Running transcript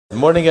Good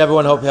morning,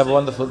 everyone. Hope you have a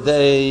wonderful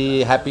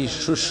day. Happy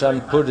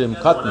Shushan Purim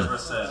Cotton.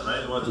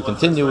 We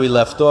continue. We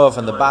left off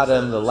on the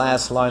bottom, the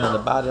last line on the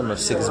bottom of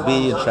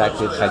 6b in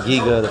Tractate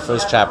Chagigah, the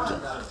first chapter.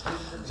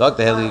 We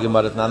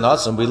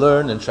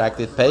learn in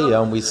Tractate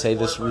Peya, and we say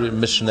this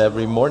mission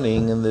every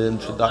morning in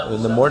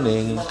the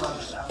morning.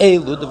 These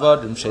are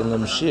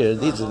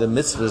the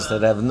mitzvahs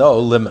that have no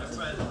limit.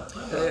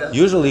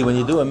 Usually when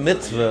you do a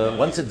mitzvah,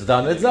 once it's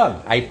done, it's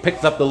done. I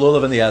picked up the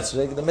lulav in the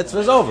yesterday, the mitzvah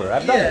is over.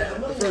 I've done it.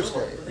 The first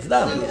day. It's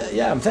done.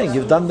 Yeah, I'm saying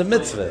you've done the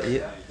mitzvah.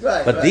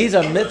 But these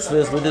are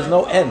mitzvahs where there's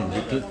no end.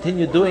 You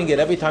continue doing it.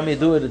 Every time you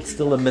do it, it's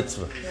still a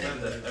mitzvah.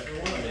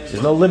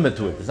 There's no limit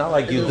to it. It's not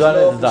like you've done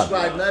it, it's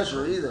done.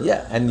 Measure either.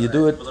 Yeah, and you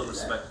do it.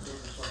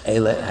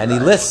 And he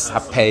lists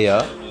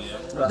hapeya,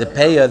 the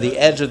peya, the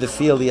edge of the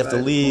field you have to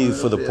leave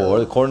for the poor,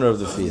 the corner of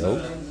the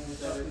field.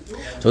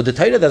 So the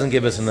Torah doesn't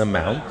give us an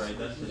amount.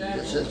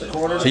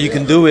 So you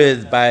can do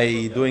it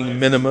by doing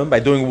minimum, by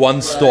doing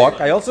one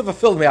stalk. I also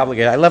fulfilled my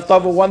obligation. I left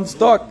over one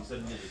stalk.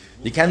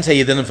 You can't say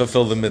you didn't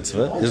fulfill the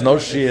mitzvah. There's no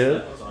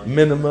shear,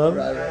 minimum.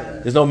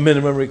 There's no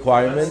minimum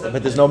requirement,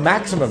 but there's no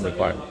maximum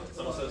requirement.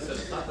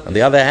 On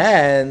the other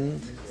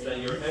hand,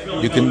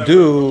 you can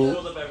do,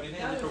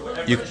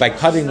 by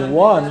cutting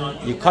one,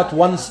 you cut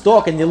one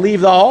stalk and you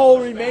leave the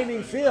whole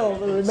remaining field,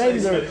 the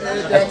remainder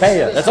as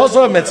payah. That's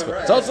also a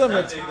mitzvah. It's also a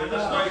mitzvah.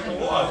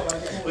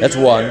 That's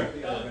one.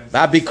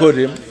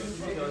 Babikurim.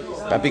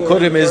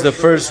 Babikurim is the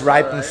first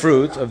ripened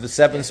fruit of the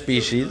 7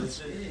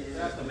 species.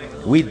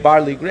 Wheat,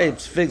 barley,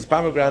 grapes, figs,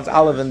 pomegranates,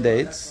 olive, and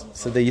dates.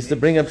 So they used to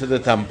bring them to the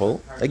temple.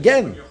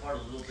 Again,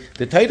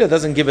 the Torah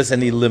doesn't give us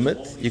any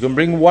limit. You can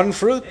bring one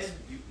fruit.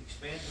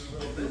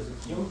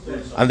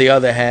 On the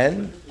other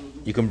hand,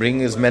 you can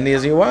bring as many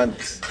as you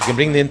want. You can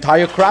bring the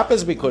entire crop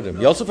as bikurim.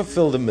 You also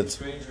fulfill the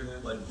mitzvah.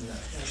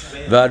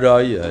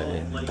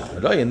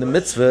 In the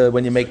mitzvah,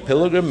 when you make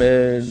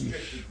pilgrimage,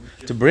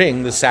 to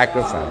bring the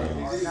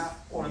sacrifice,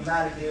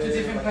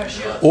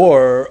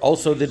 or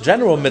also the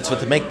general mitzvah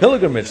to make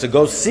pilgrimage, to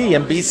go see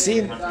and be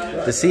seen,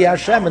 to see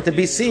Hashem and to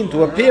be seen,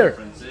 to appear.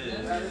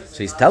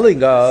 So he's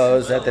telling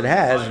us that it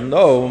has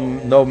no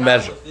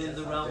measure.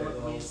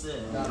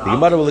 The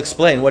Gemara will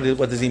explain what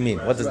does he mean.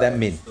 What does that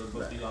mean?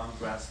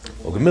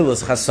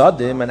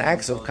 And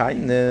acts of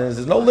kindness,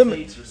 there's no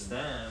limit.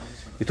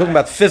 We're talking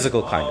about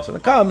physical kindness. When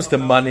it comes to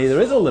money,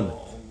 there is a limit.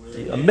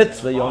 A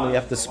mitzvah, you only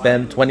have to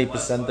spend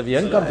 20% of your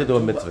income to do a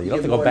mitzvah. You don't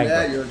have to go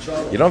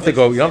bankrupt. You don't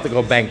have to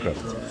go bankrupt.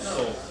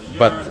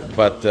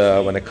 But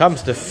when it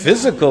comes to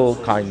physical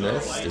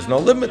kindness, there's no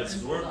limit.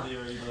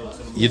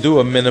 You do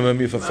a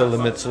minimum, you fulfill the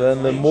mitzvah,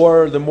 and the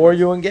more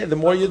you engage, the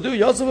more you do,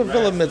 you also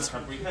fulfill a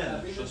mitzvah.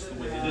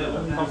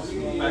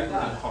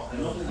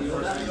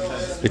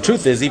 The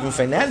truth is, even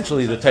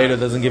financially, the Torah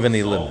doesn't give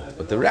any limit.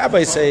 But the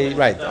rabbis say,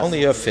 right,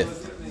 only a fifth.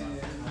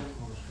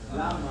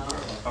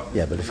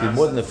 Yeah, but if you're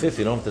more than a fifth,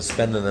 you don't have to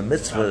spend on the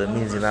mitzvah. That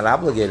means you're not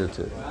obligated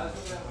to.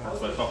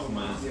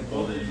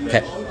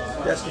 Okay.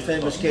 That's the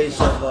famous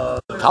case of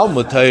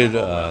Talmud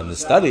Torah, the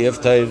study of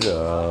Torah.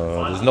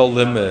 There's no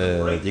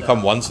limit. You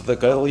come once to the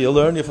kotel, you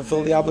learn, you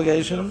fulfill the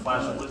obligation.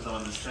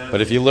 But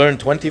if you learn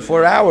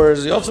 24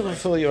 hours, you also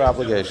fulfill your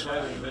obligation.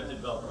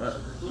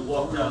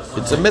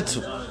 It's a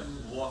mitzvah.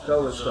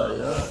 Torah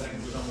study, huh?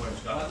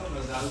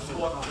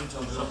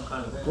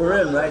 We're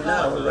in right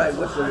now. We're right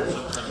with the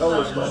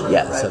Torah study.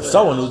 Yes, if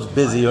someone who's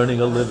busy earning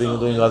a living and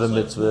doing other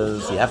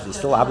mitzvahs, you're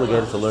still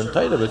obligated to learn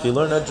Torah. But if you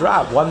learn a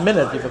drop, 1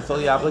 minute, you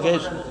fulfill your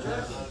obligation.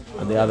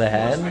 On the other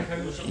hand,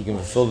 you can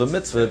fulfill the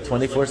mitzvah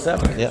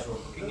 24/7. Yeah.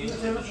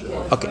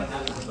 Okay.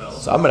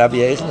 So I'm Rabbi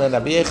Yechanan, and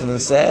Rabbi Yechanan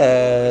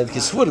said,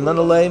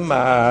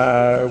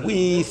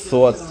 we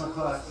thought,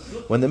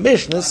 when the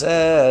Mishnah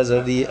says,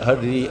 the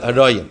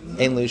Haroyim,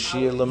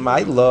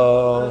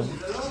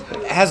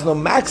 it has no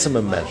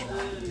maximum measure.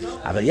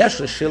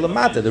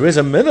 There is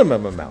a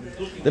minimum amount.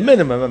 The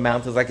minimum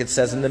amount is like it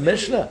says in the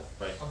Mishnah.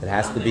 It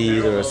has to be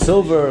either a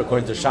silver,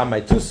 according to Shammai,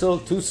 two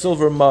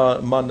silver ma,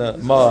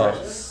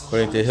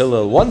 according to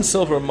Hillel, 1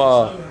 silver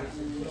ma.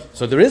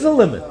 So there is a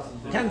limit.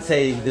 You can't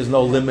say there's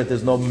no limit,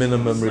 there's no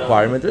minimum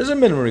requirement. There is a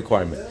minimum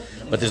requirement.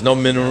 But there's no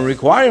minimum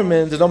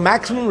requirement, there's no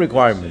maximum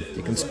requirement.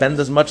 You can spend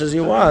as much as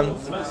you want.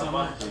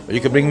 Or you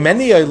can bring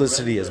many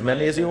oilisity, as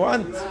many as you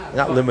want. You're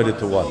not limited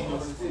to one.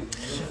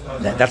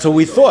 That's what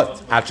we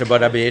thought. The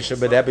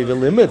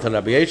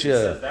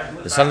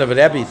son of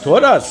Rabbi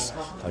taught us.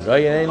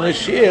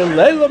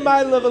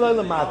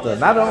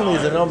 Not only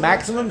is there no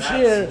maximum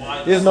shear,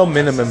 there's no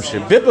minimum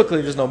shear.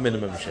 Biblically, there's no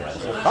minimum shear.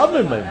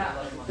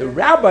 The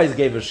rabbis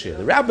gave a shear.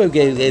 The rabbi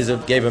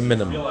gave a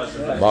minimum.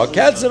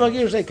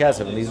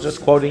 And he's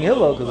just quoting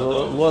Hillel because the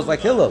law is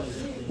like Hillel.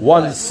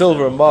 1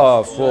 silver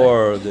ma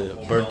for the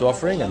burnt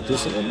offering and 2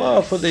 silver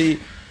ma for the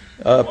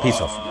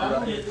peace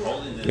offering.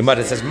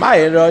 Gemara says,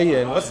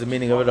 and what's the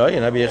meaning of it?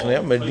 It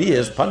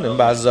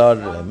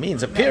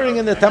means appearing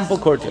in the temple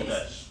courtyard.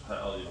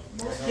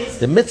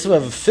 The mitzvah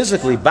of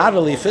physically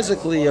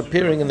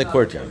appearing in the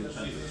courtyard.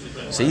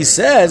 So he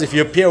says, if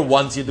you appear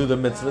once, you do the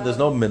mitzvah, there's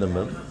no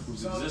minimum.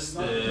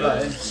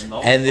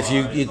 And if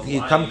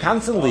you come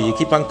constantly, you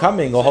keep on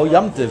coming, a whole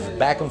Yom Tov,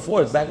 back and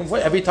forth,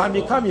 every time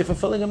you come, you're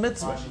fulfilling a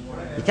mitzvah.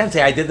 You can't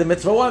say, I did the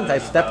mitzvah once, I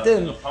stepped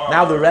in,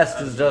 now the rest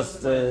is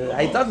just,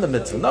 I done the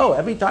mitzvah. No,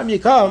 every time you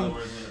come,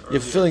 you're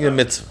fulfilling a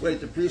mitzvah. Wait,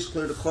 the priest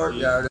cleared the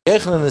courtyard.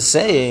 Yochanan is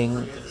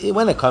saying,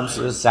 when it comes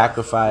to the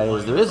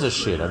sacrifice, there is a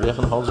shir. Rabbi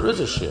Yochanan holds there is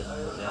a shir.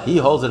 He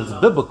holds that it's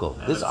biblical.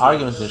 This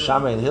argument in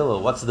Shammai and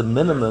Hillel, what's the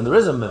minimum? There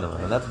is a minimum,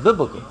 and that's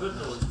biblical.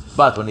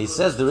 But when he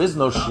says there is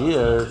no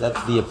shir,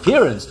 that's the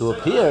appearance, to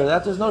appear,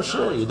 that is no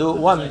shir. You do it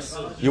once,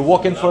 you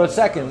walk in for a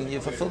second, you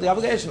fulfill the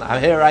obligation.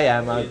 Here I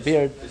am, I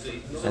appeared,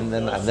 and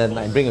then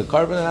I bring a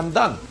carbon and I'm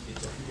done.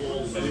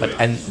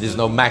 And there's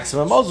no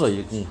maximum also.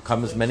 You can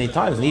come as many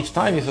times, and each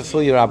time you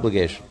fulfill your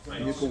obligation.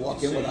 You can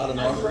walk in without an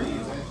offering.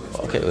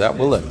 Okay, that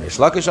will learn. Rish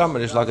Lakish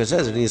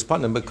says it is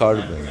panim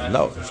b'karbon.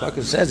 No, Rish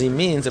Lakish says he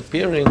means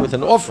appearing with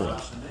an offering.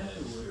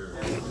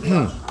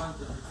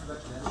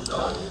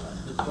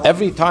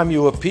 Every time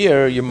you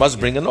appear, you must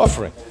bring an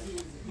offering.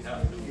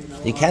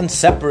 You can't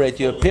separate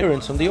your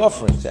appearance from the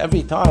offerings.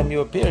 Every time you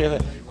appear,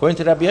 according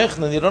to Rabbi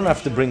Yochanan, you don't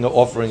have to bring an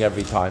offering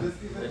every time.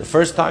 The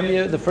first time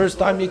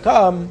you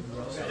come,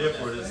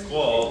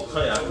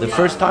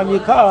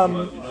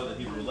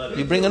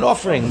 you bring an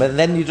offering, but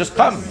then you just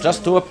come,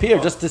 just to appear,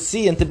 just to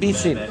see and to be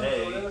seen.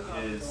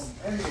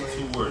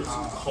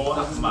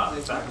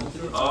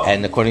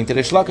 And according to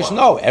the Shlakish,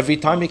 no, every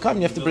time you come,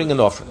 you have to bring an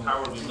offering.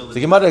 The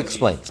Gemara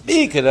explains.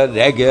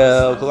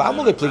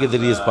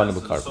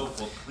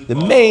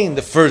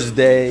 The first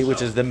day,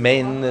 which is the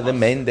main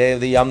day of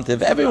the Yom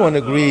Tov, everyone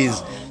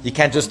agrees you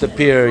can't just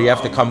appear, you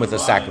have to come with a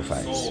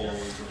sacrifice.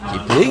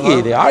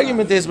 The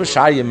argument is the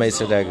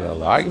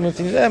argument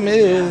in them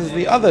is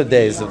the other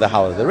days of the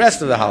holiday, the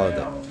rest of the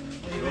holiday.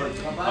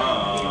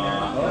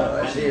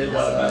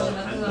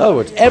 In other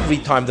words, every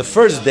time, the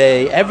first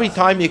day, every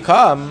time you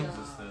come,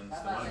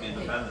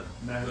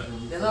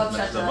 Now,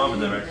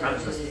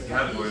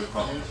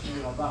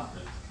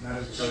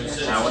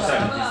 one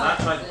second. He's not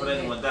trying to put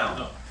anyone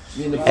down.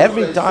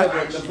 Every time,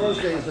 the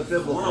first day is the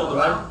biblical,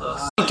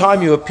 right? every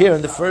time you appear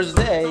on the first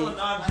day,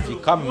 if you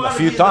come a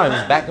few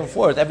times back and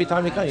forth, every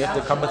time you come, you have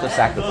to come with a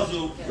sacrifice.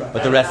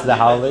 But the rest of the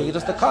holiday, you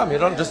just to come. You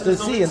don't just to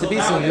see and to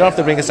be seen. You don't have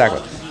to bring a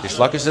sacrifice. The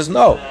Shlakish says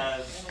no.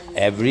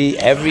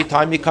 Every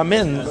time you come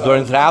in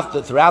throughout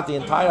the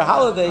entire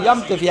holiday,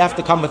 Yom Tov, you have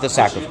to come with a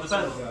sacrifice.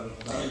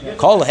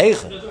 Kol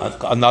heichen,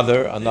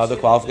 another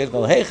qualification.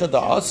 Kol heichen the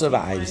asav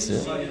ha'isa.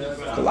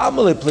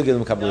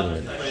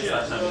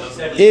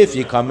 If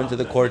you come into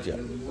the courtyard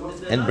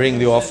and bring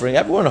the offering,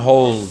 everyone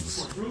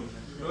holds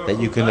that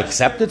you can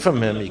accept it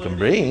from him. You can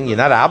bring. You're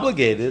not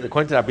obligated.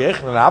 According to Rabbi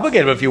Yochanan, you're not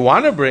obligated. But if you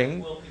want to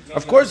bring,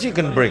 of course you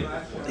can bring.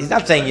 He's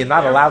not saying you're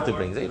not allowed to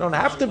bring. You don't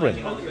have to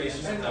bring.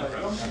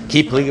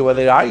 Keep pliging where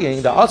they're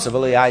arguing. The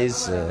asav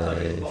is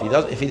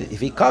if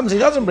he comes, he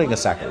doesn't bring a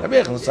sacrifice.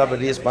 Rabbi Yochanan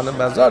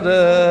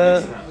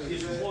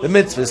the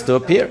mitzvah is to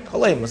appear.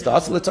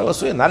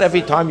 Not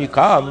every time you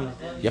come,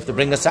 you have to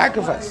bring a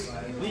sacrifice.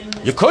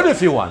 You could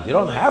if you want. You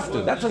don't have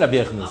to. That's what Rabbi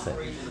Yochanan said.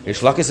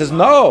 Rish Lakish says,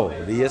 no.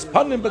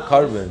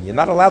 You're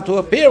not allowed to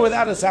appear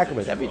without a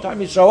sacrifice. Every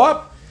time you show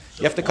up,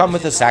 you have to come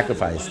with a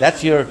sacrifice.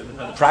 That's your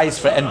price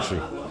for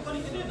entry.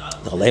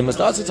 The lame is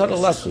also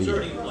told us to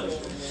you.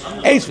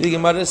 The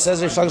Gemara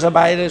says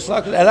Rabbi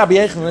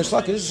Yochanan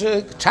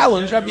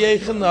challenge Rabbi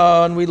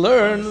Yochanan, and we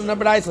learn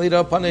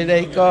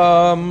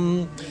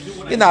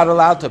you're not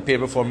allowed to appear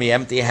before me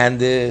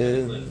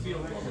empty-handed.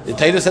 The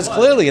Torah says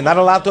clearly you're not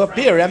allowed to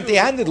appear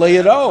empty-handed.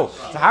 So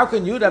how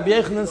can you, Rabbi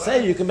Yochanan,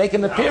 say you can make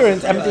an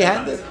appearance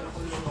empty-handed?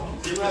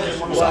 The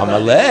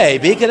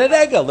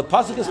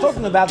pasuk is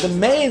talking about the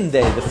main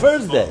day, the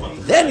first day.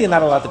 Then you're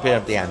not allowed to appear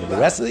empty-handed. The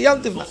rest of the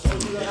Yom Tov.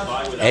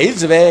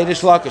 The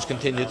Shlakish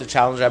continued to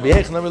challenge Rabbi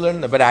Yochanan. We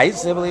learn,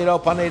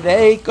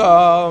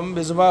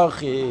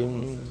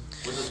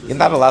 you're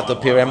not allowed to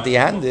appear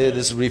empty-handed.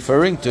 This is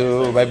referring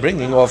to by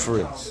bringing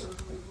offerings.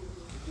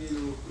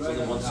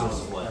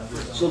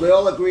 So they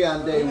all agree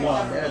on day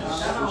one.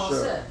 That's for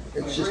sure.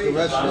 It's just the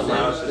rest of the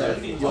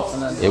days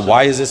that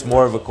why is this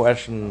more of a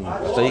question?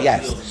 So you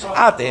ask.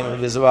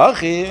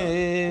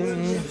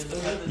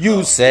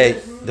 You say,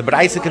 the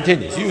Braisa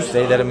continues, you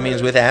say that it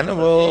means with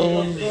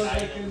animals.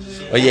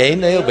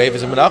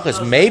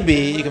 Maybe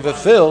you can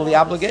fulfill the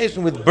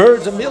obligation with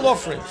birds and meal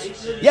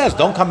offerings. Yes,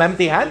 don't come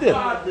empty-handed.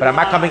 But I'm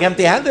not coming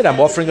empty-handed. I'm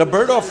offering a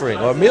bird offering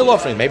or a meal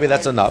offering. Maybe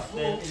that's enough.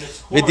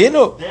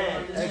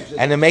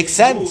 And it makes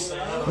sense.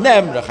 It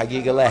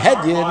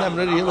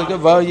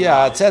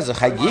says a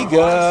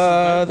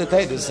Chagigah. The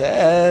Torah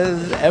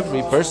says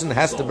every person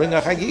has to bring a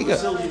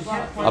Chagigah,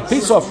 a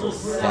peace offering.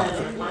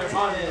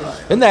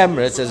 In the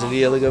Emra it says and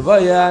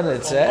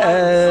it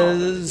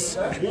says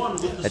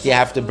that you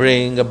have to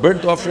bring a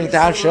burnt offering to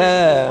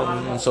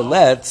Hashem. So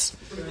let's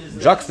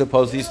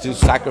juxtapose these two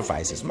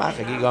sacrifices.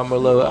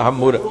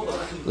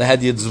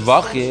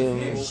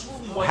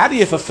 How do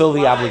you fulfill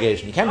the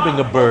obligation? You can't bring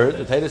a bird.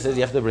 The Torah says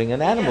you have to bring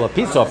an animal, a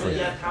peace offering.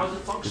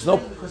 There's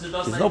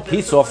no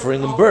peace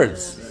offering in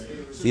birds.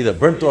 It's either a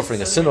burnt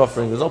offering, a sin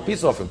offering. There's no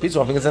peace offering. Peace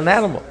offering is an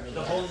animal.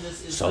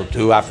 So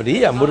too, so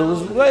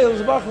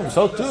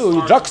too,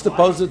 you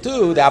juxtapose the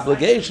two. The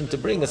obligation to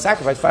bring a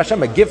sacrifice for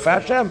Hashem, a gift for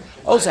Hashem,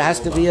 also has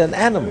to be an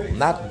animal,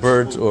 not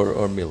birds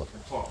or milah.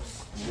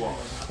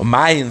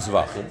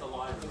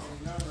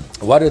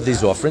 What are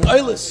these offering?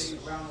 Oilis.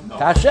 To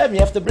Hashem,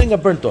 you have to bring a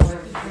burnt offering.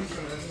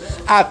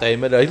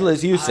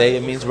 You say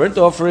it means burnt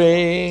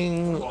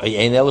offering.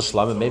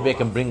 Maybe I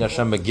can bring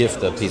Hashem a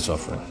gift, a peace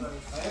offering.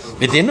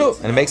 And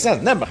it makes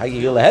sense. Let's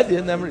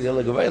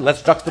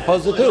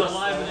juxtapose the two.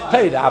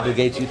 It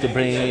obligates you to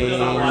bring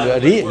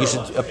you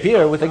should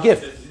appear with a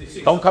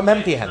gift. Don't come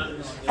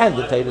empty-handed. And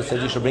the Torah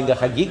says you should bring a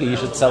Chagigah. You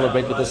should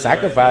celebrate with a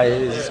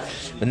sacrifice.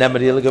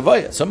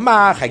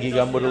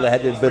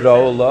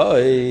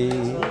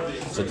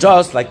 So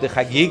just like the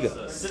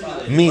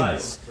Chagigah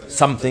means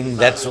something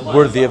that's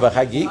worthy of a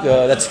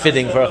Chagigah, that's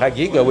fitting for a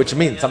Chagigah, which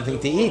means something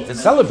to eat, to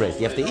celebrate.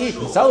 You have to eat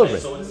and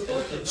celebrate.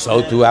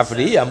 So too,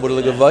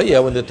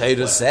 when the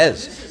Torah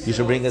says you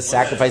should bring a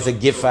sacrifice, a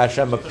gift for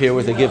Hashem, appear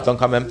with a gift, don't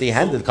come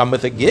empty-handed, come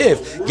with a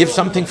gift, give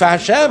something for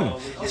Hashem,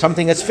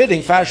 something that's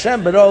fitting for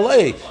Hashem, but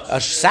a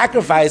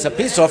sacrifice, a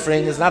peace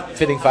offering is not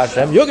fitting for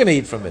Hashem, you're going to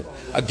eat from it.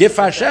 A gift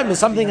for Hashem is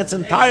something that's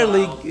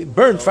entirely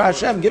burnt for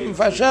Hashem, given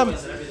for Hashem.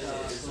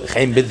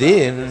 And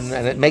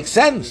it makes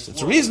sense.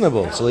 It's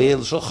reasonable. So your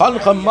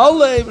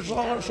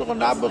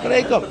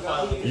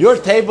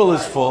table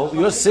is full.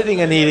 You're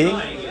sitting and eating,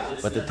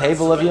 but the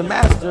table of your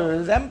master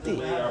is empty.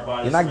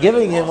 You're not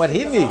giving him what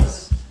he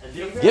needs.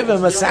 Give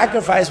him a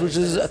sacrifice which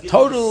is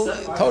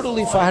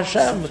totally for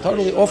Hashem,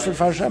 totally offered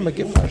for Hashem, a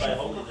gift for Hashem.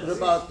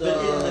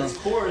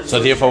 So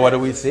therefore, what do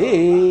we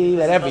see?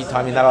 That every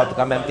time you're not allowed to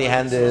come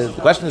empty-handed.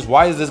 The question is,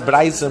 why is this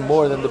Braisa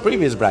more than the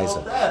previous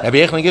Braisa? Rabbi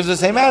Yechon gives the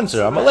same answer.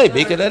 Amalei,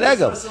 Bikad and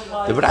Egel.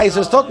 The Braisa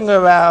is talking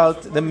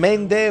about the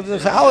main day of the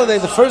holiday,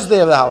 the first day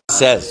of the holiday. It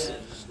says,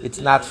 it's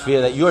not fair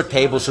that your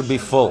table should be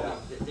full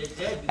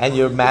and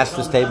your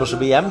master's table should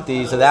be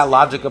empty, so that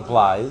logic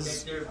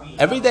applies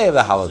every day of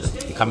the holiday.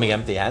 You're coming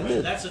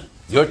empty-handed.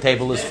 Your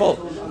table is full.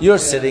 You're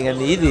sitting and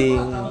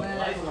eating.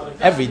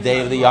 Every day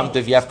of the Yom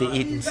Tov you have to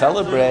eat and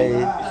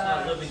celebrate,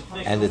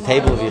 and the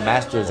table of your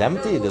master is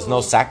empty. There's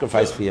no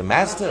sacrifice for your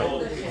master,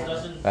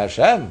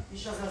 Hashem.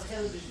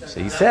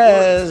 So he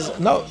says,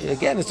 no,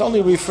 again, it's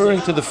only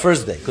referring to the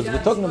first day, because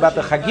we're talking about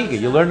the Chagigah.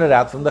 You learn it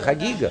out from the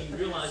Chagigah.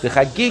 The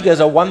Chagigah is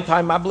a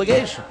one-time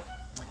obligation.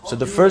 So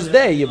the first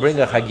day you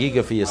bring a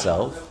Chagigah for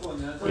yourself,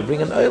 you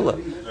bring an oila.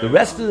 The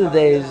rest of the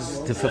days,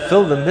 to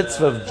fulfill the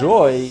mitzvah of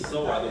joy,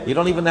 you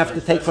don't even have to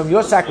take from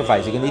your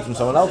sacrifice. You can eat from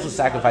someone else's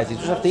sacrifice. You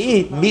just have to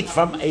eat meat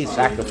from a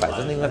sacrifice. It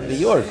doesn't even have to be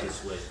yours.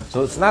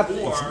 So you're not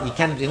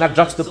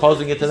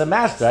juxtaposing it to the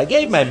master. I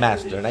gave my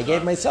master and I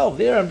gave myself.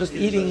 There, I'm just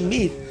eating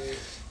meat.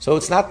 So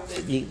it's not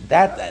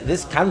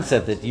this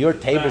concept that your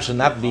table should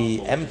not be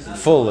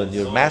full and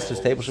your master's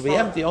table should be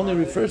empty only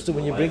refers to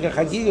when you bring a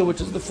Chagigah, which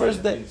is the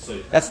first day.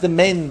 That's the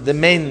main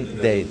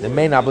day. The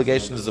main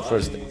obligation is the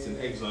first day.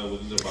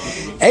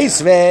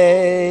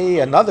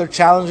 Eisvei, another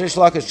challenge.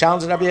 Shlach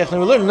challenge Rabbi Yechon.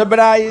 We learn in the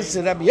Brais.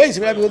 Rabbi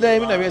Yosef, Rabbi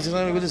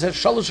Yehuda says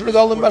Shalosh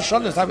Regalim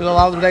Bashanis. Not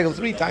allowed to regel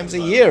 3 times a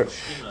year.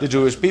 The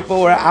Jewish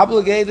people were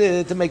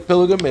obligated to make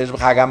pilgrimage.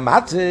 B'Chagam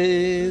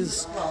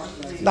Matzis.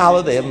 The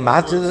holiday of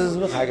Matzis,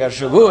 Chagah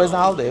Shavuos, the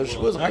holiday of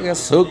Shavuos, Chagah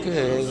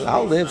Sukkot, the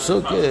holiday of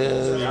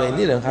Sukkot. They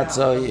need a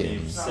Chatzoyim.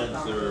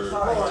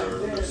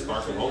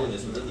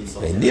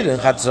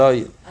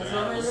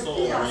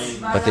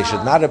 But they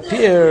should not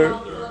appear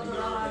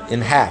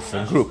in half,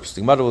 in groups.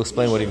 The Gemara will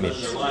explain what he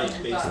means.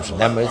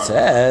 It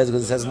says,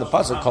 because it says in the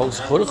pasuk, Kol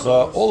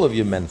Zchurcha, all of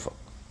you menfolk.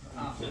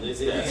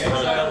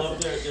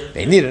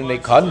 They need and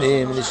they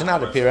should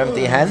not appear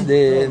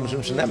empty-handed.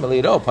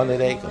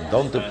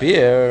 Don't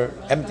appear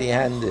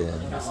empty-handed.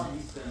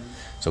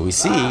 So we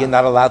see you're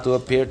not allowed to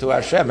appear to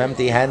Hashem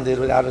empty-handed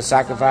without a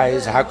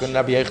sacrifice. How can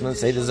Rabbi Yochanan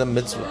say there's a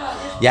mitzvah?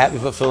 You have to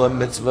fulfill a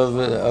mitzvah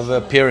of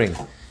appearing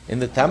in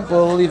the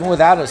temple even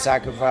without a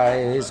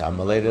sacrifice. Rabbi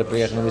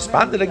Yochanan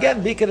responded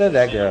again, day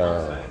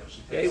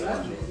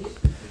one.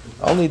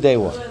 Only day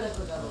one.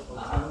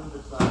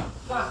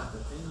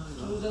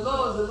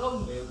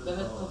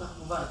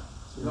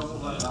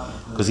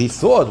 Because he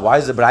thought, why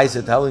is the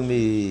Braisa telling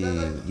me?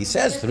 He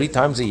says 3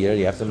 times a year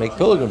you have to make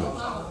pilgrimage,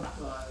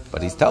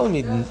 but he's telling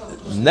me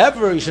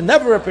you should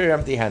never appear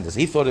empty-handed.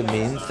 He thought it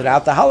means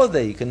throughout the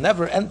holiday you can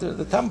never enter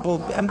the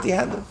temple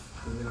empty-handed.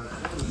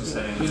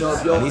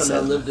 And he said,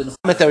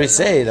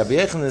 Rabbi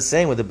Yechon is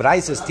saying what the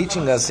Braisa is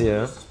teaching us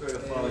here,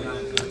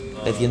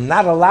 that you're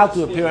not allowed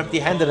to appear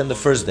empty-handed on the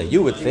first day.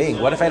 You would think,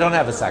 what if I don't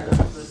have a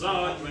sacrifice?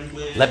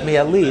 Let me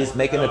at least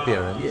make an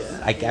appearance.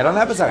 I don't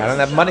have a sacrifice. I don't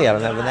have money. I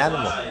don't have an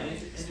animal.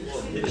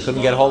 I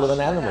couldn't get hold of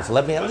an animal. So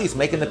let me at least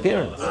make an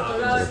appearance.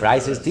 The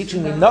Braisa is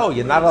teaching me, no,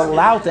 you're not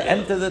allowed to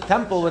enter the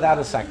temple without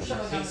a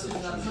sacrifice.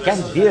 You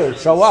can't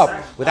show up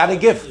without a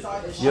gift.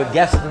 You're a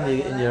guest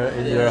in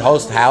your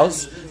host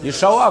house. You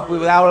show up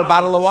without a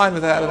bottle of wine,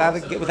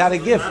 without a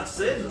gift.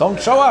 Don't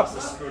show up.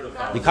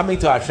 You're coming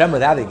to Hashem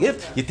without a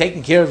gift. You're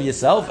taking care of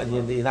yourself and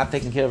you're not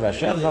taking care of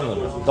Hashem.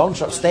 No. Don't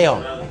stay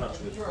home.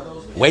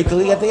 Wait till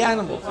you get the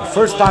animal. The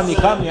first time you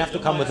come, you have to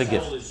come with a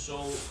gift.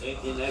 Hey,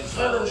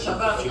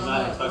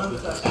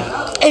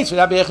 so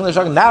Rabbi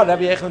Yechon, now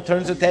Rabbi Yechon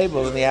turns the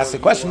table and he asks the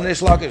question,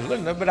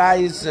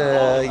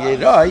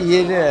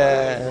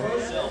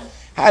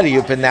 how do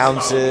you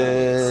pronounce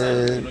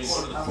it?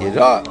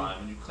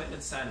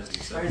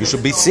 You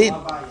should be seen.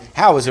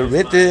 How is it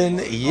written?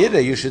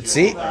 Yida, you should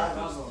see.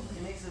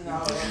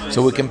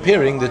 So we're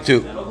comparing the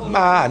two.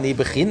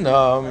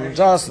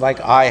 Just like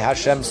I,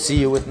 Hashem, see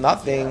you with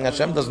nothing.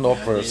 Hashem doesn't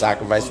offer a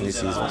sacrifice when He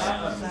sees us.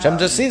 Hashem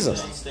just sees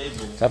us.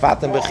 So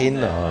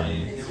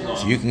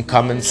you can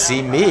come and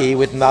see me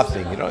with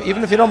nothing.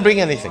 Even if you don't bring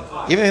anything,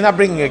 even if you're not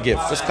bringing a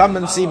gift, just come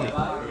and see me.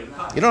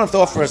 You don't have to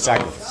offer a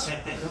sacrifice.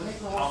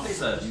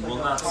 You will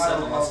not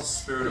settle unless the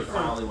spirit of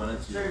folly went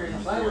into you.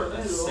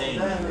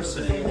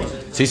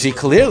 So you see,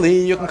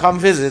 clearly you can come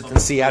visit and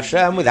see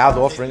Hashem without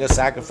offering a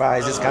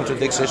sacrifice. This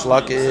contradicts Rish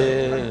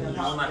Lakish.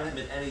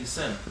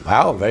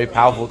 Wow, very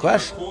powerful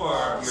question.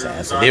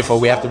 So therefore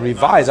we have to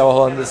revise our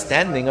whole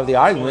understanding of the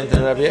argument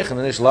in Rabbi Yechon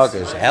and Rish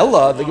Lakish.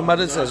 Hella, the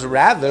Gemara says,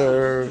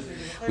 rather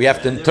we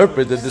have to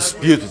interpret the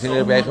dispute between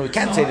Rabbi Yechon. We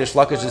can't say Rish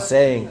Lakish is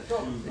saying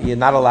you're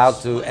not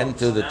allowed to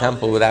enter the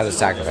temple without a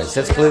sacrifice. It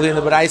says clearly in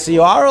the Baraisa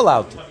you are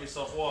allowed to.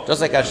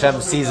 Just like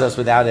Hashem sees us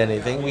without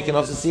anything, we can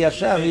also see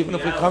Hashem even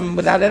if we come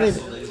without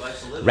anything.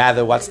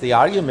 Rather, what's the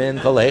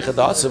argument? If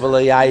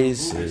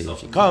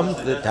you come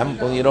to the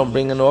temple and you don't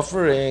bring an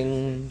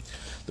offering,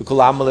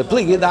 everyone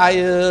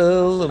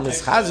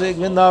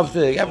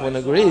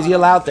agrees you're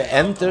allowed to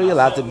enter, you're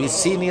allowed to be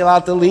seen, you're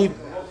allowed to leave.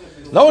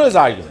 No one is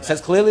arguing. It says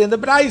clearly in the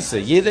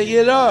Baraisa, Yida.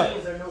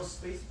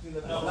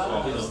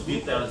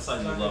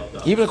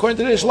 Even according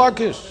to the Rish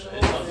Lakish,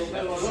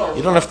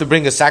 you don't have to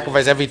bring a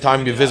sacrifice every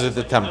time you visit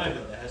the temple.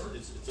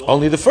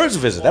 Only the first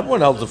visit.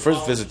 Everyone else, the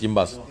first visit you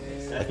must.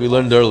 Like we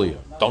learned earlier.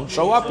 Don't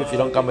show up if you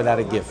don't come without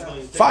a gift.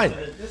 Fine.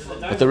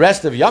 But the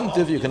rest of Yom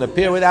Tov, you can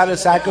appear without a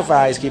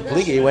sacrifice. Keep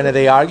pligi. When are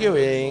they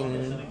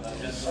arguing?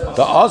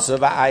 The also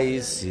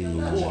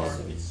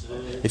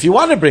if you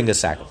want to bring a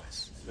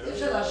sacrifice,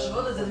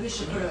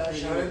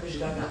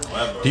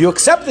 do you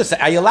accept this?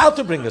 Are you allowed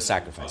to bring a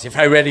sacrifice if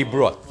I already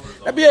brought?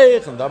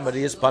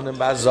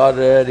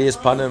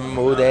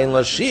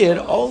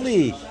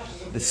 Only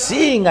the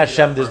seeing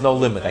Hashem, there's no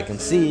limit. I can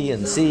see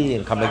and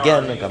come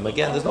again and come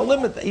again. There's no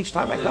limit. Each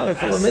time I come, I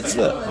feel a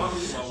mitzvah.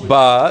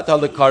 But on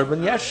the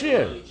carbon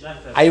yashir,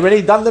 I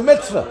already done the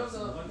mitzvah.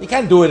 You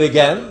can't do it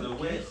again.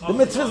 The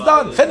mitzvah is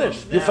done,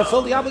 finished. You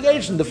fulfill the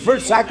obligation. The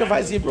first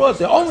sacrifice you brought,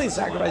 the only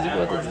sacrifice you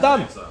brought, it's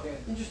done.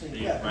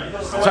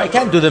 So I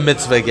can't do the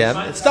mitzvah again.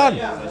 It's done.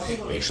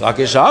 Rish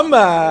Lakish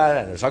Amar,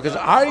 and Rish Lakish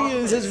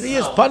argues, says,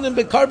 "V'yis panim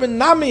b'karban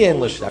nami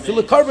en l'shir." I feel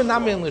the karban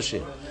nami en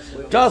l'shir.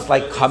 Just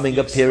like coming,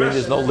 appearing,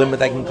 there's no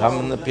limit. I can come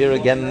and appear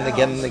again and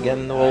again and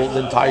again, all the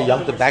entire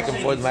Yom Tov, back and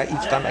forth.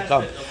 Each time I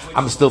come,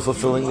 I'm still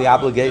fulfilling the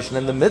obligation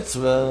and the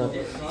mitzvah.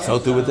 So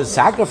too with the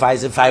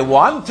sacrifice. If I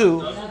want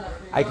to,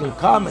 I can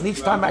come, and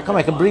each time I come,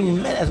 I can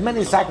bring as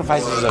many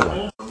sacrifices as I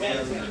want.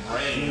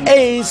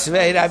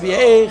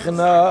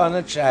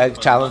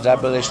 Challenge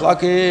Rabbi Rish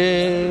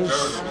Lakish.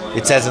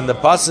 It says in the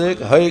pasuk,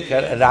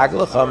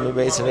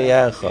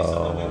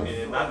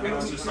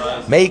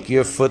 make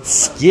your foot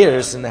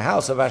scarce in the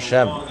house of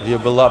Hashem, of your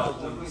beloved.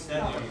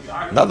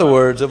 In other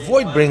words,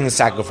 avoid bringing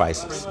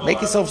sacrifices. Make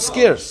yourself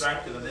scarce.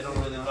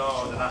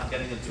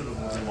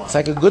 It's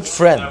like a good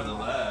friend.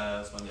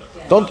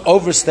 Don't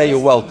overstay your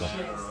welcome.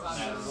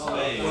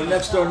 Or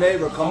next door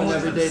neighbor coming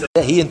every day.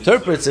 He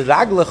interprets the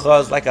raglecha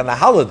as like on the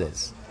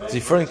holidays. It's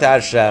referring to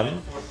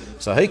Hashem.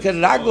 So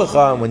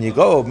raglecha, when you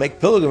go make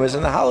pilgrimage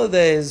on the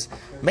holidays,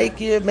 make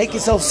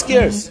yourself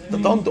scarce.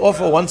 But don't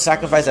offer one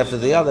sacrifice after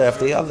the other.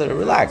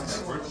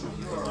 Relax.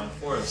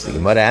 So the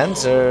Gemara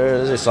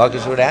answers, Rish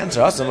Lakish would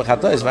answer, it's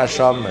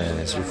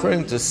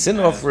referring to sin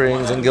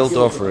offerings and guilt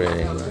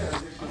offerings.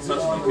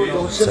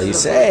 So he's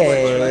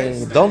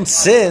saying, don't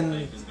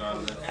sin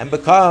and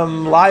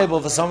become liable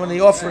for so many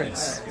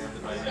offerings.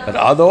 But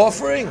other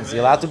offerings,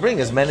 you're allowed to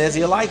bring as many as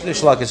you like, Rish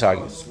Lakish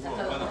argues.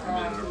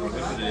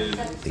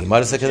 The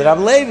Gemara said to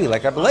Rabbi Levi,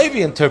 like Rabbi Levi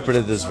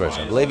interpreted this verse.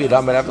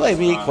 Rabbi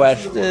Levi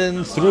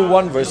questioned through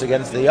one verse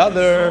against the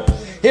other.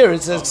 Here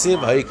it says, here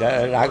it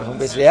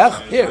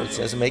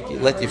says,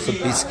 let your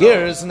foot be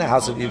scarce in the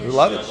house of your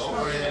beloved.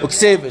 It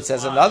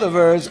says another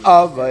verse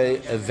of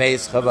it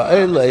says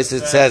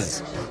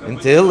in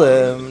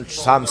Tehillim,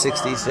 Psalm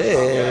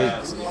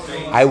 66,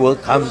 I will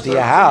come to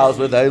your house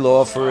with oil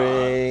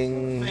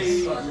offerings.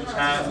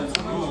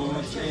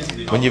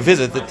 When you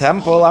visit the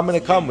temple, I'm going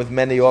to come with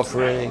many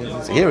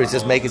offerings. Here it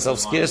says, make yourself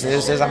scarce, and here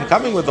it says, I'm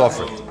coming with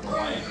offerings.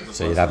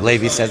 So Rabbi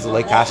Levi says,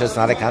 it's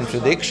not a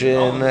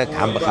contradiction. The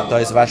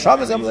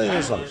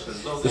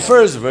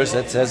first verse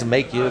that says,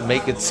 make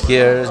it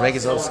scarce, make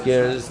yourself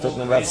scarce,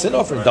 talking about sin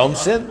offering. Don't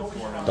sin.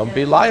 Don't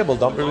be liable.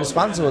 Don't be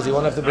responsible. You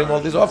won't have to bring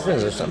all these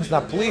offerings. Hashem's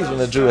not pleased when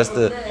the Jew has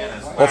to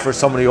offer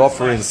so many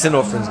offerings, sin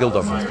offerings, guilt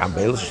offerings.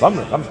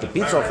 Comes to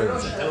peace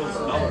offerings,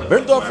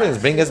 burnt offerings.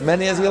 Bring as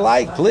many as you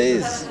like,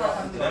 please.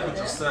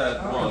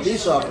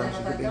 Peace offerings.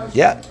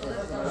 Yeah.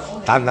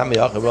 He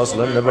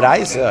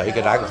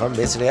could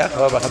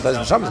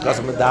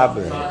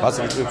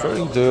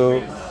referring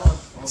to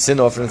sin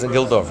offerings and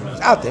guilt offerings.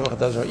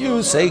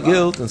 You say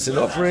guilt and sin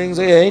offerings.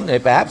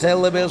 Perhaps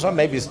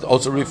maybe it's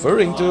also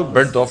referring to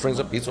burnt offerings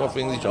or peace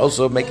offerings. You should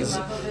also make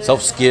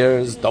yourself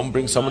scarce. Don't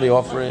bring so many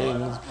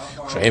offerings.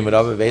 When David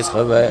the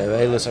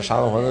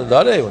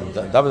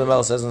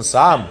Melech says in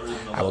Psalm,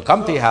 I will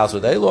come to your house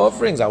with Eilu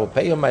offerings. I will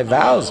pay you my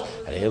vows.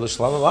 And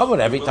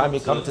every time you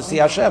come to see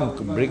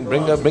Hashem,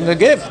 bring a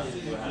gift.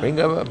 Bring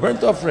a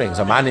burnt offering.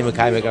 So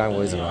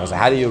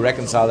how do you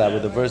reconcile that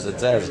with the verse that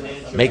says,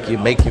 make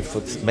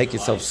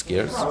yourself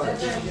scarce?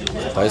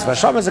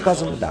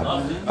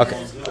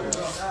 Okay.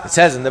 It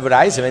says in the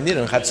Baraisa,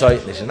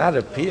 they should not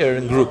appear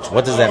in groups.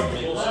 What does that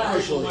mean?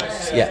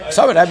 Yeah.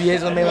 So Rabbi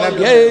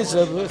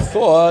Yezra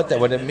thought that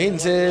what it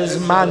means is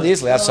someone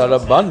who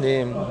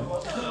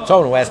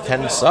has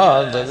 10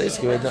 sons, so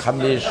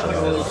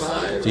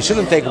you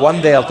shouldn't take one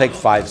day, I'll take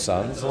 5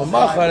 sons, and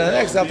the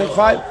next day I'll take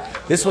 5.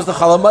 This was the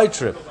Chalamai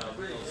trip.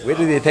 Where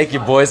did you take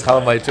your boys'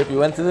 Chalamai trip? You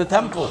went to the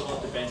temple.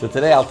 So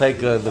today I'll take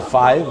the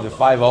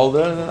 5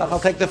 older, and then I'll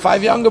take the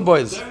 5 younger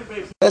boys.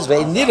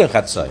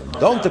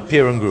 Don't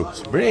appear in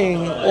groups.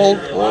 Bring all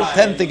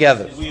 10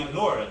 together.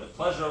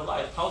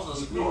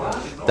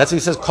 That's what he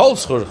says, Kol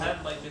Schur.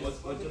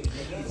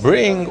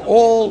 Bring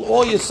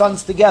all your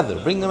sons together.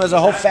 Bring them as a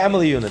whole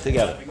family unit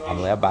together. Of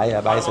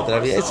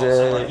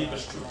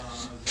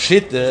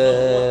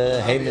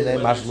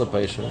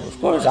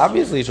course,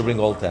 obviously you should bring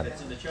all 10.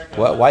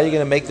 Why are you going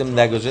to make them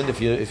negligent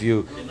if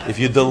you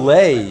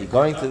delay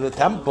going to the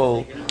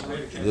temple?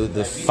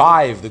 The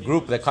 5, the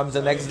group that comes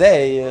the next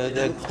day,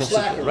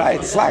 slack,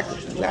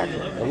 exactly,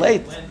 they're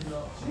late.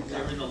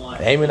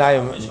 And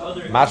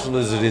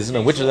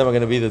which of them are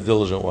going to be the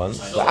diligent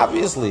ones? So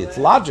obviously, it's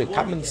logic,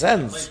 common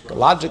sense.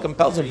 Logic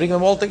compels them, bring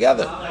them all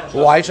together.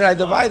 Why should I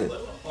divide it?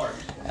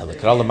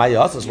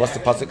 What's the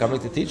pasuk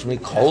coming to teach me?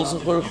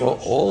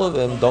 All of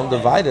them don't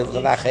divide it.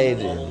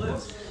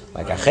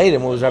 Like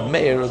Achedim was Rav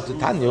Meir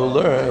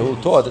who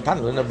taught the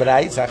Tanya in the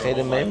Berais.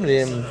 Achedim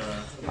Memrim,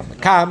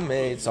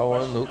 it's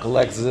someone who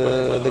collects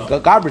the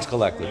garbage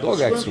collector,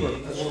 dog extra.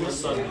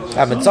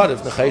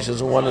 If the Cheshes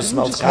who want to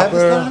smell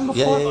copper,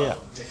 yeah.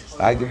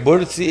 Like the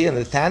Burtzi and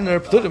the Tanner,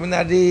 put them in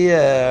the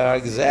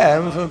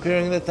exam from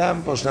appearing in the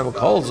temple.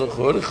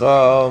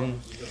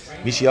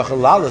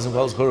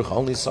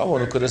 Only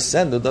someone who could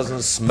ascend who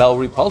doesn't smell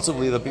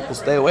repulsively that people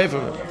stay away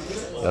from him.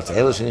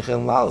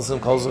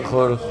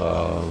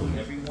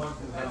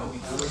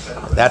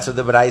 That's what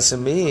the Baraisa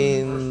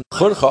mean.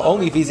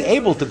 Only if he's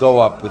able to go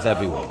up with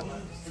everyone.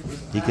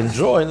 He can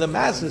join the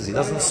masses. He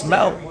doesn't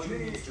smell.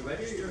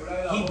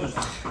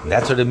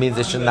 That's what it means.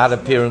 They should not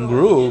appear in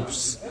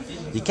groups.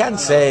 You can't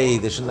say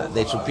they should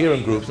appear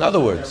in groups. In other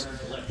words,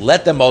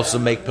 let them also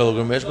make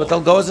pilgrimage, but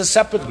they'll go as a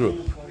separate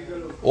group.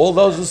 All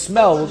those who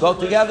smell will go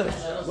together.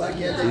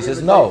 He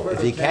says, no,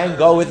 if you can't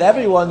go with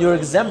everyone, you're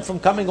exempt from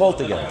coming all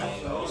together.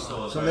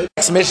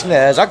 Next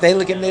Mishnah,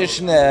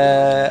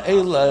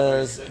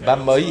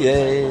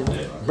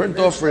 burnt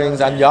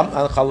offerings on Yom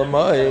and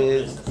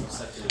Chalamoid.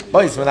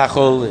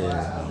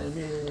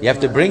 You have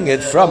to bring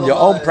it from your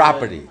own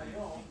property.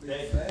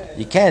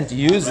 You can't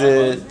use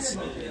it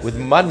with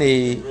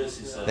money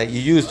that you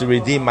use to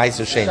redeem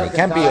Meiser Sheni. It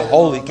can't be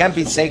holy, it can't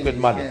be sacred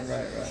money.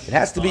 It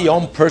has to be your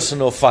own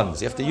personal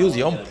funds. You have to use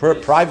your own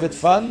private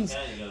funds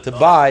to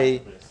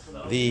buy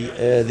the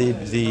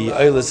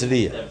Eilis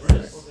Riyah.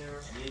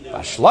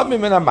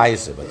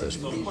 But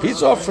the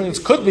peace offerings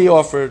could be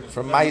offered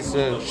from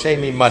Meiser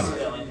Sheni money.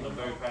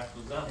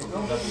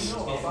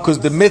 Because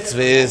the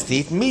mitzvah is to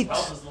eat meat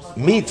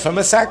from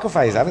a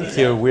sacrifice. I don't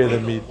care where the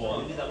meat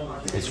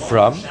is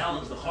from.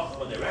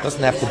 It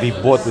doesn't have to be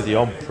bought with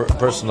your own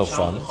personal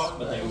funds.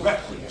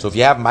 So if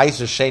you have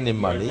Meiser Sheni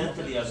money,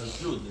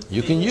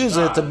 you can use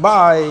it to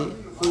buy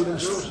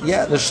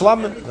the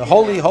shlamim, the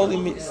holy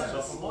meat.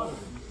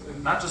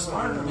 Not just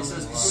martyrdom, he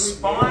says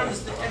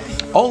despise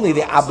only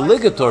the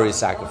obligatory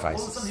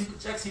sacrifices,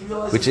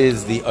 which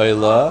is the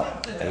oila.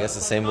 I guess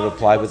the same would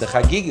apply with the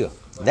Chagigah.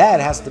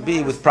 That has to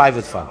be with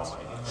private funds,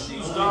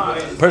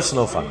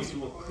 personal funds.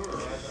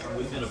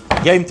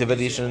 Yom Tov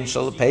Rishon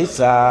Shel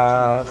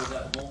Pesach.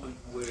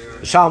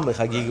 Shalom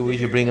Chagigah we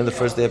should bring on the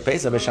first day of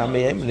Pesach.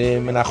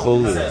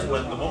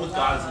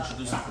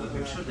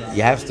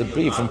 You have to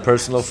bring from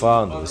personal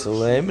funds.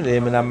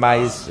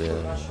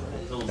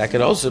 That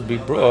could also be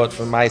brought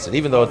from Meiser,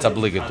 even though it's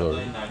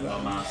obligatory.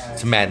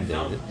 It's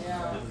mandated.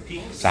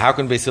 So how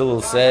can Beis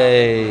Hillel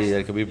say that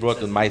it could be brought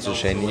to Meiser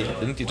Sheni?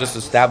 Didn't you just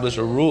establish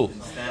a rule?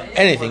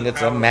 Anything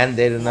that's a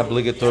mandated and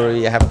obligatory,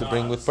 you have to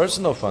bring with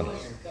personal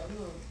funds.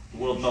 The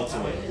world melts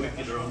away.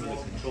 Wicked are under the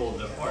control of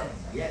their heart.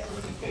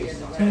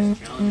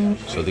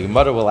 So the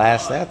Gemara will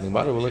ask that, and the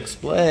Gemara will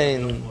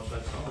explain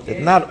that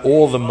not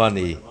all the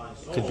money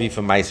could be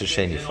from Meiser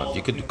Sheni fund.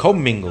 You could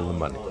commingle the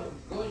money.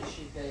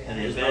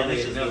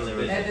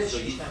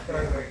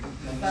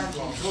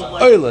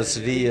 Oilas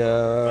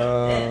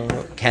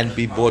can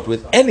be bought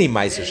with any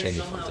Meiser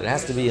Sheni funds. It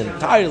has to be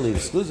entirely,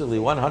 exclusively,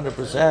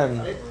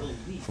 100%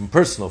 from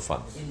personal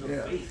funds.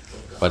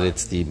 But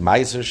it's the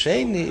Meiser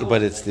Sheni,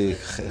 but it's the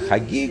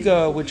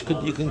Chagigah, which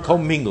you can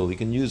commingle. You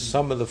can use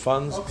some of the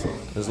funds,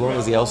 as long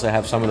as you also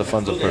have some of the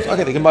funds of person.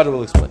 Okay, the Gemara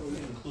will explain.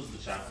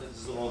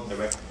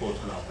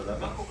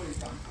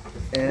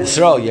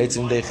 Israel, the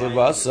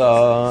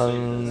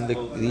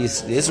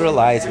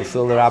Israelites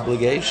fulfill their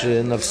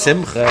obligation of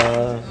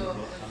Simcha.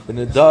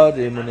 They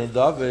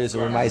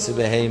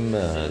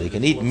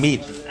can eat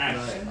meat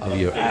of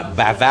your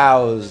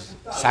vows,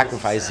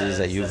 sacrifices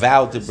that you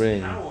vowed to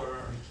bring.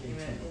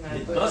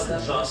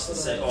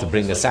 To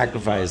bring a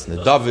sacrifice,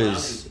 the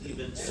doves,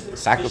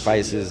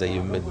 sacrifices that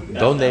you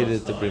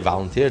donated to bring,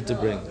 volunteered to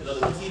bring,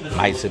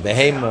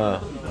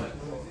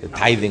 the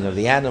tithing of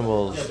the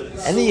animals,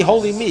 any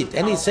holy meat,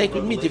 any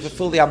sacred meat, you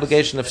fulfill the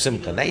obligation of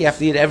Simcha. Now you have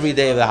to eat every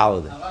day of the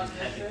holiday.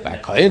 By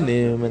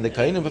Kohanim, and the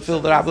Kohanim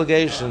fulfill their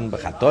obligation,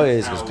 because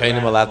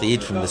Kohanim are allowed to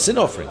eat from the sin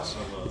offerings.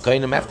 The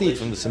Kohanim have to eat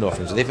from the sin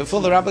offerings. So they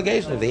fulfill their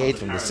obligation if they ate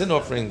from the sin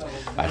offerings,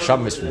 by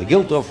Shabbos from the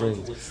guilt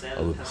offerings,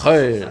 or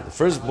the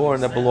firstborn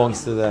that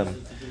belongs to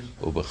them,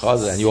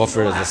 and you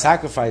offer it as a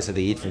sacrifice, so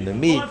they eat from the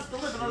meat.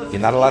 You're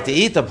not allowed to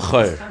eat a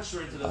b'chor,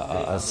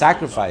 a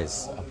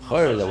sacrifice, a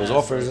b'chor that was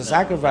offered as a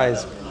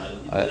sacrifice.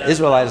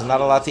 Israelite is not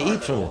allowed to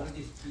eat from it.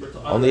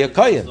 Only a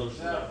Kohen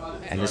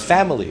and his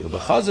family, and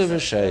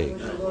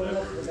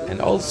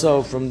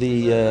also from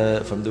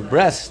the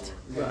breast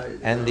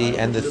and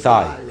the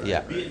thigh.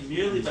 Yeah.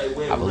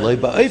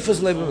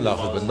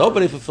 But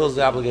nobody fulfills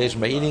the obligation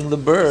by eating the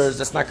birds.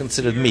 That's not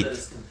considered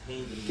meat.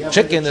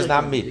 Chicken is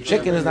not meat.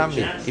 Chicken is not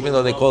meat, even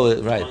though they call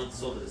it right.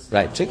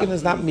 Right. Chicken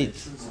is not meat.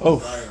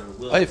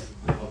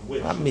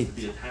 Not meat.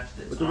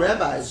 But the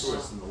rabbis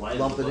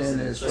lump it in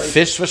as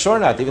fish for sure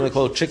not. Even they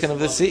call it chicken of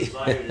the sea.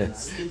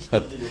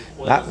 But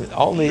not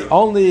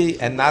only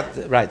and not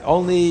right.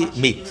 Only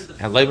meat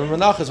and leiber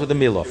menachas with the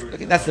meal off.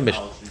 Okay, that's the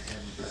mission.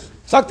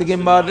 He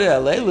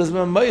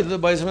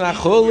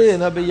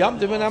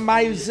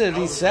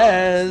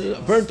says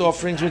burnt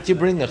offerings which you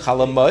bring a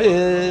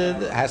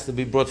chalamoid has to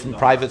be brought from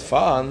private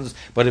funds.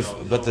 But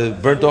the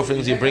burnt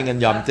offerings you bring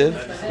in Yom Tiv,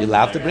 you're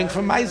allowed to bring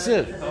from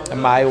Meiser.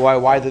 And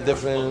why the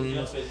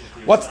difference?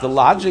 What's the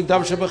logic?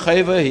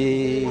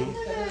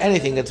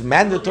 Anything that's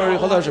mandatory.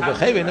 So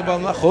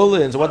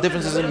what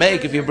difference does it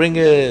make if you bring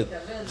it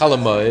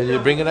chalamoid, you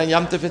bring it on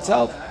Yom Tiv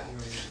itself?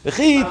 If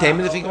you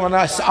want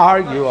to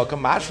argue or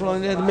come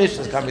the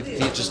mission is coming to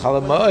teach us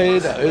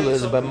chalamoid, that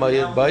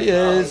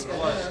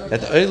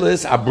the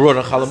oilers are brought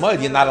on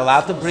chalamoid. You're not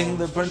allowed to bring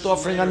the burnt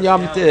offering on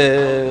Yom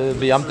Tiv.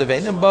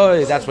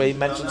 That's why he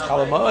mentions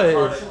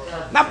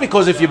chalamoid. Not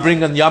because if you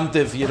bring on Yom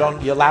Tiv, you're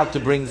allowed to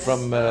bring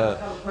from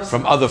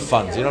other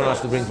funds. You don't have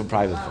to bring from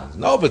private funds.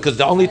 No, because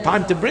the only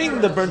time to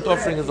bring the burnt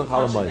offering is on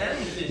chalamoid.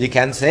 You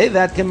can say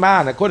that, come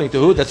on. According to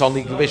who? That's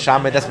only Beis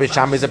Shammai. That's Beis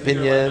Shammai's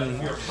opinion.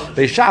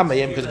 Beis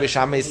Shammai, because Beis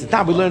Shammai is the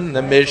time we learn in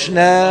the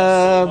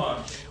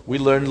Mishnah. We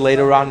learned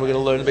later on. We're going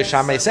to learn. Beis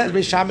Shammai says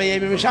Beis Shammai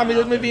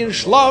doesn't be in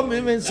Shlom,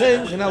 in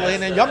Simch, and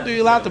Yom Tov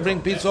you're allowed to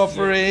bring peace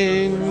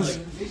offerings.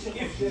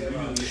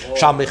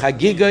 Shalmi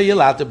Chagigah, you're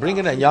allowed to bring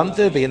it on Yom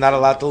Tov, but you're not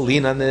allowed to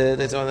lean on it.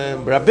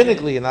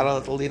 Rabbinically, you're not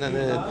allowed to lean on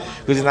it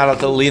because you're not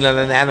allowed to lean on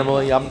an animal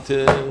on Yom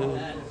Tov.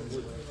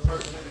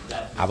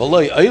 But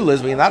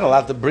you're not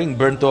allowed to bring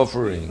burnt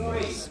offerings.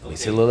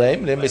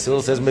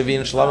 Mesil says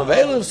Mevin Shalom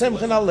Aveilim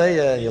Simchan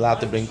Aleya. You're allowed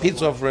to bring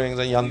peace offerings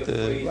on Yom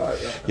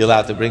Tov. You're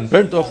allowed to bring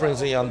burnt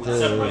offerings on Yom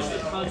Tov,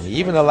 and you're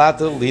even allowed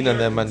to lean on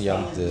them on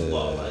Yom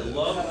Tov.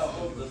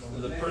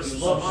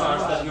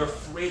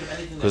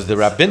 Because the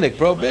rabbinic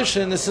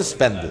prohibition is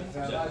suspended.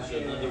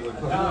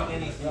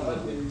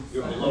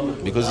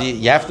 Because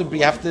you have to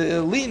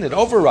lean it,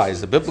 overrides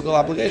the biblical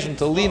obligation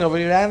to lean over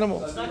your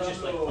animal,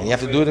 and you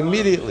have to do it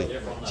immediately.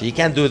 So you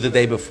can't do it the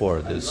day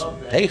before. There's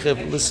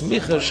teichev,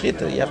 l'smicha,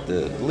 shchita. You have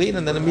to lean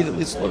and then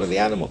immediately slaughter the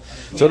animal.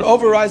 So it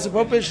overrides the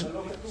prohibition,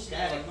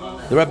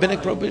 the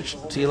rabbinic prohibition.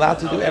 So you're allowed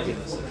to do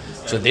everything.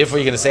 So therefore,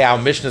 you're going to say our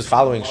mission is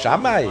following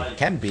Shammai?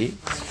 Can be.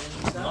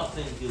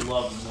 Nothing he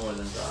loves more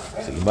than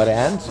God. So you might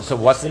answer. So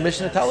what's the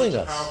Mishnah telling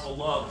us?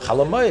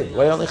 Chalamoid.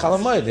 Why only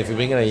chalamoid? If you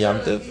bring in a Yom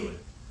Tov,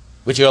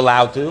 which you're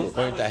allowed to,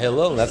 according to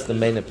Hillel, that's the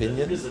main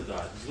opinion. So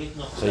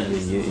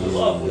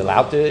you're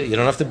allowed to. You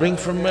don't have to bring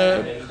from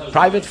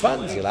private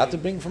funds. You're allowed to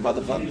bring from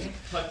other funds.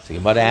 So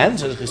you might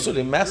answer.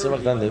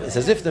 It's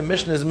as if the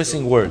Mishnah is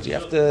missing words. You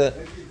have to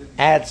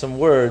add some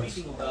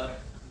words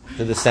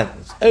to the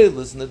sentence. The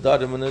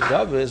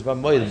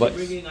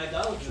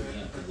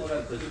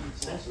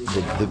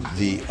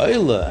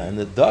oila and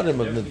the darim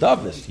of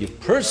nedavis, your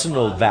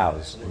personal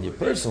vows and your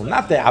personal,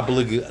 not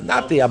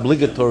the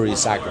obligatory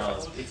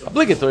sacrifice.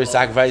 Obligatory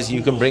sacrifice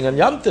you can bring on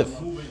Yom Tov.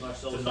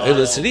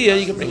 Oila Sriya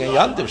you can bring on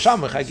Yom Tov.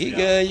 Shama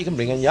Chagigah you can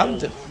bring on Yom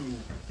Tov.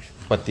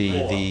 But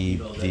the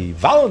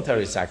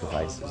voluntary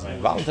sacrifices,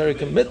 and voluntary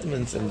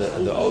commitments, and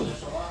the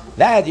oath,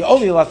 that you're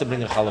only allowed to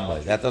bring a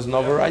chalamoid. That doesn't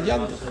override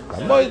Yom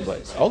Tov.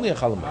 Boys, only a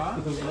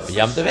chalamoid. But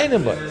Yom Tov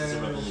ain't boys.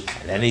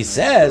 And then he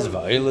says,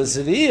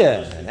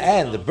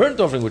 and the burnt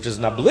offering, which is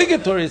an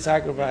obligatory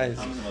sacrifice,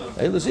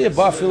 and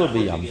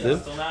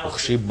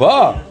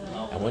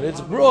When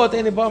it's brought,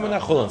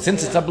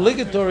 since it's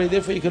obligatory,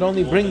 therefore you can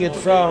only bring it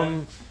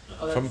from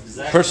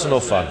personal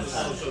funds,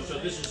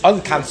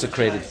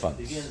 unconsecrated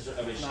funds,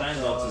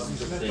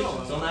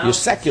 your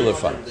secular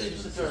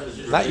funds,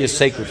 not your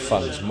sacred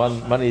funds,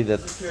 money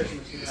that's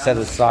set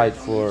aside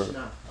for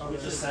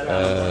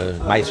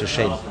Ma'aser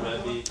Shem.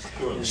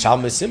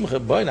 Shalmei Simcha,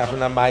 boy, not from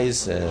Shalmei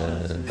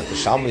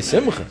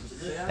Simcha.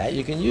 That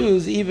you can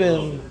use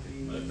even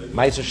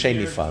Ma'aser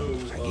Sheni fund.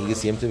 Chagigah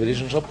Siyam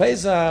Tev Shal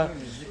Pesach,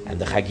 and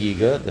the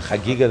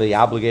Chagigah they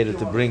obligated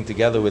to bring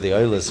together with the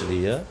Oilas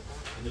Riyah.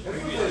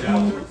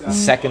 The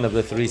second of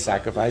the three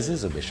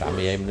sacrifices of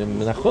Bishami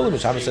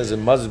says it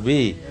must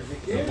be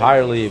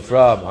entirely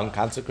from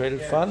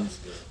unconsecrated funds.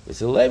 It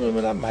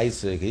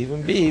can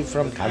even be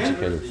from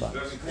consecrated funds.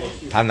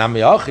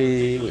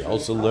 We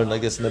also learn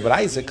like this in the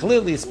Baraisa.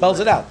 Clearly it spells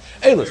it out.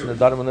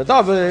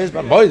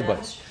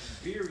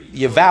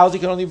 Your vows you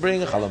can only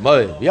bring you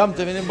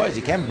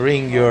can't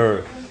bring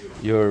your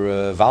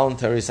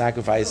voluntary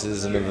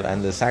sacrifices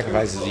and the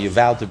sacrifices you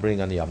vowed to bring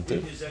on Yom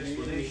Tov.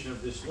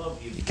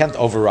 You can't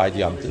override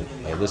Yom Tov.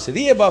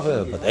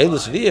 But Eilu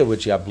Sediyah,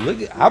 which you're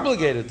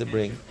obligated to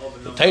bring,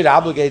 the Torah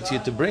obligates you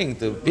to bring,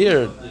 to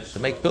appear, to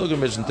make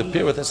pilgrimage and to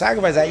appear with a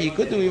sacrifice that you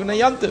could do even a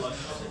Yom Tov.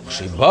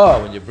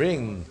 When you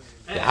bring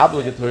the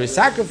obligatory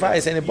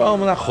sacrifice, and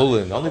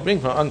only bring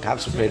from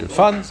unconsecrated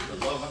funds.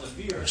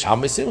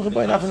 Shalmei Simcha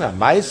by enough enough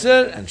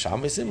Ma'aser, and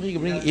Shalmei Simcha you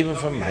can bring even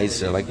from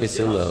Ma'aser, like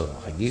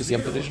Chagigah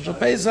Siyam Tev Shal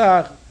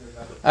Pesach.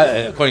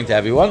 According to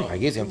everyone,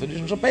 Chagigah Siyam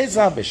Tev Shal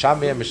Pesach.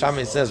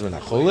 B'Shamei says when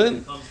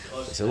Achulin,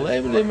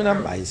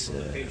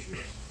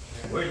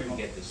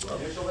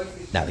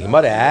 now the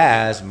Gemara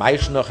asks,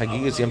 Ma'ishno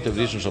Chagigah Siyam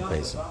Tev Shal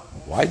Pesach.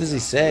 Why does he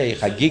say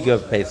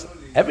Chagigah Pesach?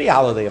 Every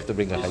holiday you have to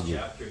bring a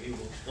Chagigah.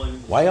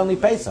 Why only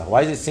Pesach?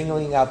 Why is he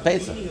singling out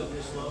Pesach?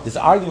 This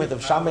argument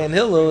of Shammai and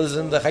Hillel is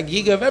in the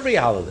Chagigah of every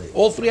holiday.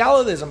 All three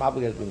holidays I'm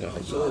obligated to bring a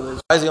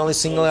Chagigah. Why is he only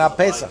singling out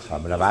Pesach?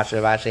 Rav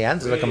Ashi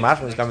answers, like a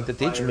mashma is coming to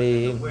teach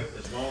me.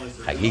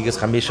 Chagigah's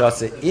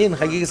Chamisha in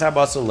Chagigah's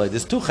Harbasa.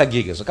 There's two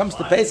Chagigahs. When it comes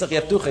to Pesach, you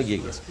have two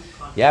Chagigahs.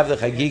 You have the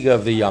Chagigah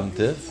of the Yom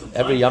Tov.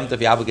 Every Yom Tov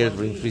you're obligated to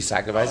bring three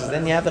sacrifices.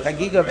 Then you have the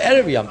Chagigah of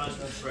every Yom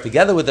Tov.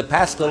 Together with the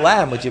Paschal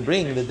lamb, which you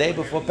bring the day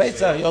before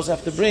Pesach, you also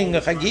have to bring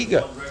a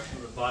Chagigah.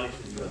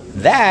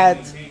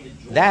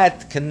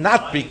 That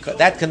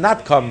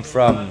cannot come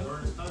from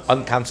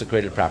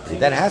unconsecrated property.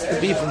 That has to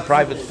be from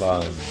private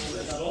funds.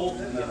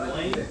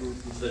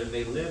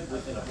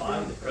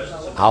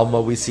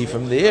 Alma, we see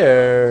from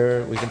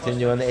there. We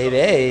continue on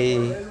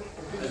 8a.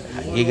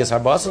 Chagigah's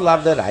Harbasa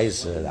Lav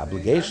Deraisa. The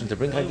obligation to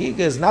bring Chagigah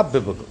is not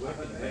biblical.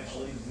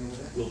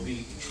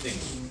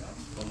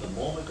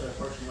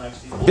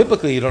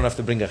 Biblically, you don't have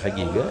to bring a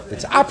Chagigah.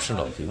 It's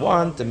optional if you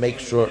want to make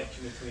sure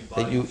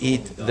that you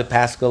eat the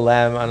Paschal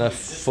lamb on a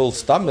full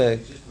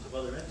stomach,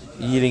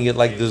 eating it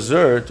like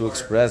dessert to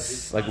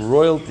express like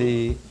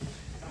royalty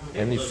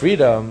and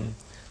freedom.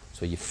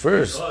 So you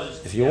first,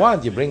 if you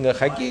want, you bring a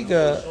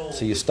Chagigah,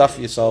 so you stuff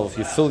yourself,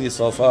 you fill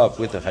yourself up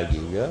with the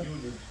Chagigah,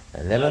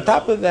 and then on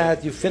top of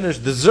that, you finish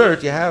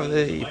dessert, you have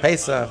the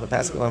Pesach, the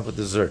Paschal lamb for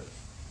dessert.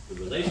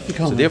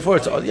 So therefore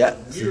it's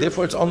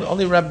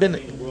only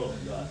rabbinic.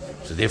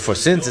 So therefore,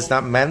 since it's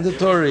not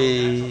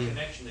mandatory,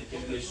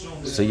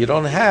 so you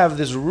don't have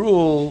this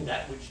rule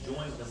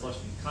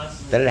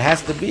that it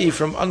has to be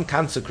from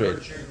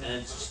unconsecrated.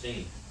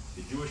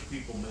 The Jewish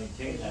people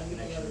maintain that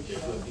connection with their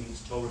good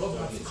deeds, Torah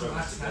study, and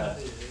service to God.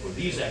 For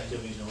these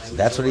activities, so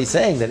that's what he's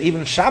saying, that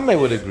even Shammai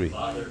would agree.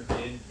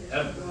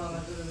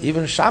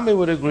 Even Shammai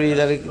would agree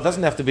that it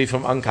doesn't have to be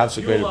from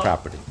unconsecrated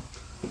property.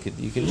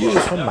 You can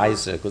use from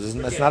Ma'aser, because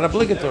it's not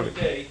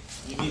obligatory.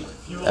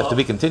 Have to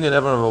be continued.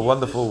 Everyone have a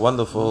wonderful,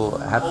 wonderful,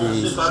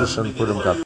 happy Shushan Purim Tov.